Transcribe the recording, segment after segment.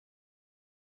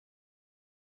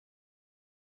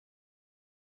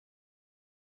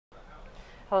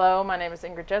Hello, my name is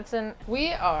Ingrid Jensen.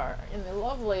 We are in the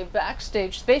lovely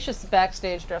spacious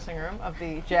backstage dressing room of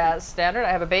the Jazz Standard.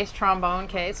 I have a bass trombone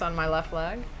case on my left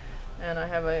leg, and I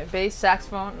have a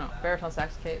baritone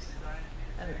sax case.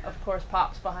 And of course,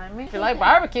 Pop's behind me. If you like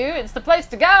barbecue, it's the place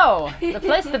to go. The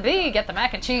place to be. Get the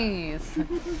mac and cheese.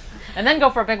 And then go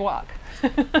for a big walk.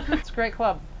 It's a great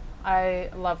club. I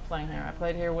love playing here. I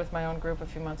played here with my own group a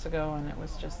few months ago, and it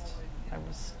was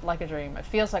like a dream. It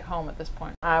feels like home at this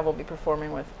point. I will be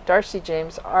performing with Darcy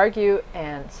James Argue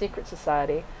and Secret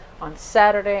Society on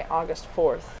Saturday, August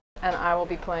 4th. And I will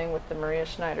be playing with the Maria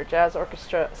Schneider Jazz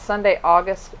Orchestra Sunday,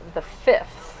 August the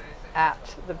 5th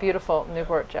at the beautiful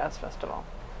Newport Jazz Festival.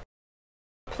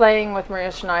 Playing with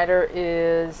Maria Schneider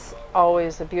is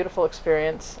always a beautiful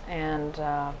experience, and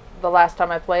the last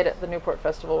time I played at the Newport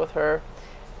Festival with her,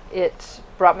 it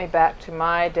brought me back to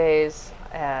my days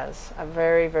as a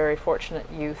very, very fortunate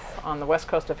youth on the west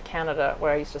coast of Canada,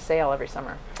 where I used to sail every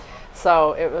summer.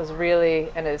 So it was really,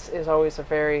 and is always a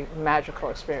very magical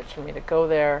experience for me to go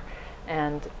there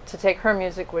and to take her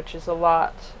music, which is a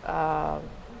lot,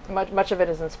 much of it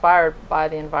is inspired by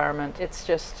the environment.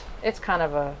 It's kind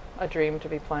of a dream to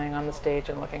be playing on the stage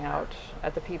and looking out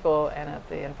at the people and at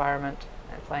the environment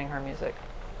and playing her music.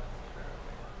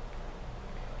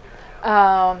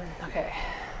 Okay.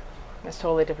 It's a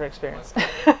totally different experience.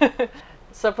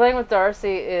 So playing with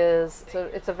Darcy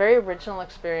it's a very original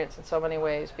experience in so many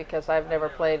ways, because I've never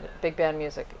played big band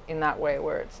music in that way,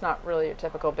 where it's not really your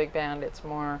typical big band. It's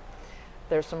more,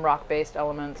 there's some rock-based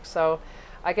elements. So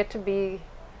I get to be,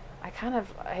 I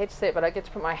hate to say it, but I get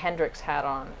to put my Hendrix hat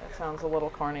on. It sounds a little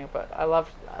corny, but I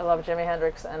love Jimi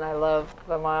Hendrix, and I love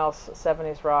the Miles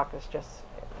 70s rock. It's just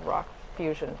rock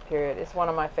fusion period. It's one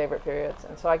of my favorite periods,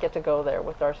 and so I get to go there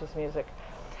with Darcy's music,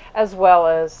 as well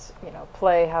as, you know,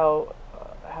 play how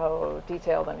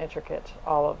detailed and intricate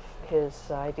all of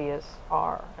his ideas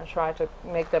are, and try to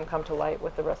make them come to light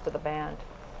with the rest of the band.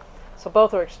 So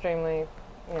both are extremely,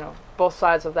 you know, both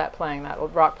sides of that playing, that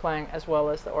rock playing as well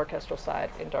as the orchestral side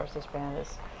in Darcy's band,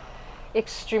 is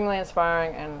extremely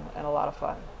inspiring and a lot of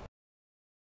fun.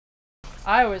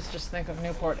 I always just think of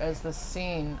Newport as the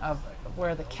scene of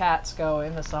where the cats go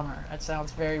in the summer. It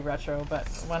sounds very retro, but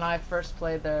when I first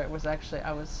played there, it was actually,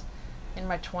 I was in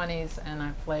my 20s, and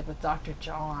I played with Dr.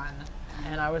 John,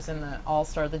 and I was in the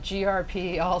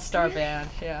GRP All-Star Band,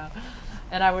 yeah.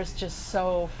 And I was just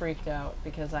so freaked out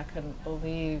because I couldn't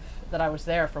believe that I was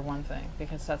there, for one thing,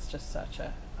 because that's just such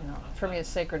a, you know, for me it's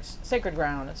sacred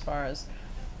ground as far as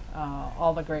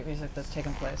all the great music that's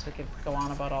taken place. We could go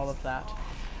on about all of that.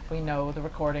 We know the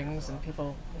recordings, and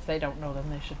people, if they don't know them,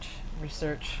 they should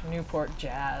research Newport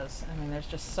jazz. I mean, there's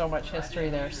just so much history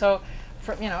there. So,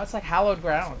 you know, it's like hallowed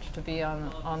ground to be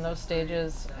on those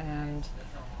stages, and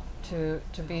to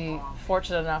be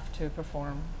fortunate enough to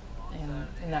perform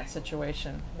in that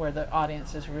situation where the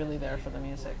audience is really there for the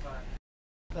music.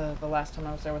 The last time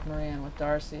I was there with Maria and with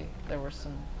Darcy, there were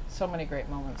so many great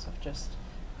moments of just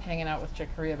hanging out with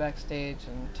Maria backstage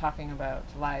and talking about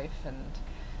life, and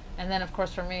then, of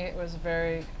course, for me, it was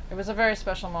a very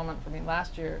special moment for me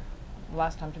last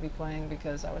time to be playing,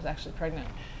 because I was actually pregnant,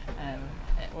 and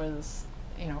it was,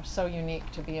 you know, so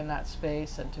unique to be in that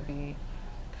space and to be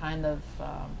kind of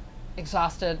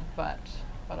exhausted, but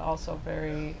also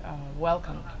very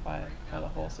welcomed by the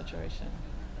whole situation.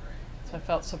 So I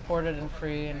felt supported and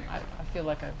free, and I feel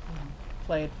like I've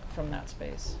played from that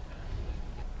space.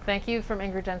 Thank you from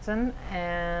Ingrid Jensen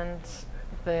and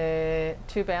the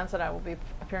two bands that I will be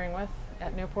appearing with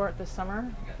at Newport this summer,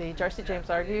 the Darcy James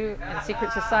Argue and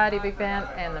Secret Society Big Band,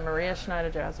 and the Maria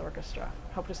Schneider Jazz Orchestra.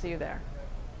 Hope to see you there.